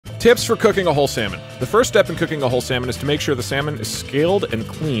Tips for cooking a whole salmon. The first step in cooking a whole salmon is to make sure the salmon is scaled and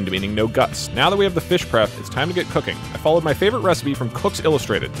cleaned, meaning no guts. Now that we have the fish prep, it's time to get cooking. I followed my favorite recipe from Cooks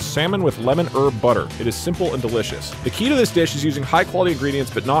Illustrated, salmon with lemon herb butter. It is simple and delicious. The key to this dish is using high quality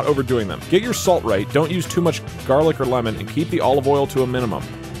ingredients but not overdoing them. Get your salt right, don't use too much garlic or lemon, and keep the olive oil to a minimum.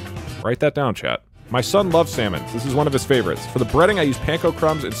 Write that down, chat. My son loves salmon. This is one of his favorites. For the breading, I use panko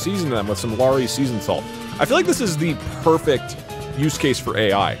crumbs and season them with some Lari seasoned salt. I feel like this is the perfect use case for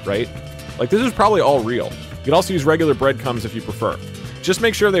AI, right? Like, this is probably all real. You can also use regular breadcrumbs if you prefer. Just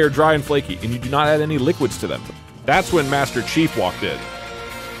make sure they are dry and flaky, and you do not add any liquids to them. That's when Master Chief walked in.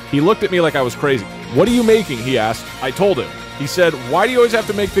 He looked at me like I was crazy. "What are you making?" he asked. I told him. He said, "Why do you always have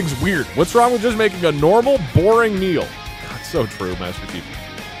to make things weird? What's wrong with just making a normal, boring meal?" God, so true, Master Chief.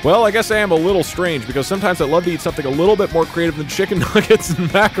 Well, I guess I am a little strange, because sometimes I love to eat something a little bit more creative than chicken nuggets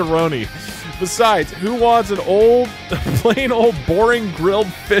and macaroni. Besides, who wants an plain old boring grilled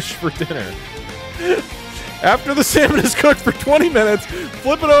fish for dinner? After the salmon is cooked for 20 minutes,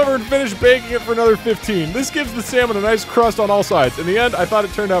 flip it over and finish baking it for another 15. This gives the salmon a nice crust on all sides. In the end, I thought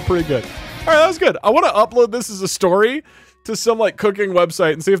it turned out pretty good. All right, that was good. I want to upload this as a story to some like cooking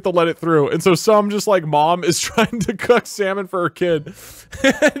website and see if they'll let it through. And so some just like mom is trying to cook salmon for her kid.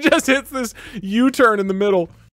 It just hits this U-turn in the middle.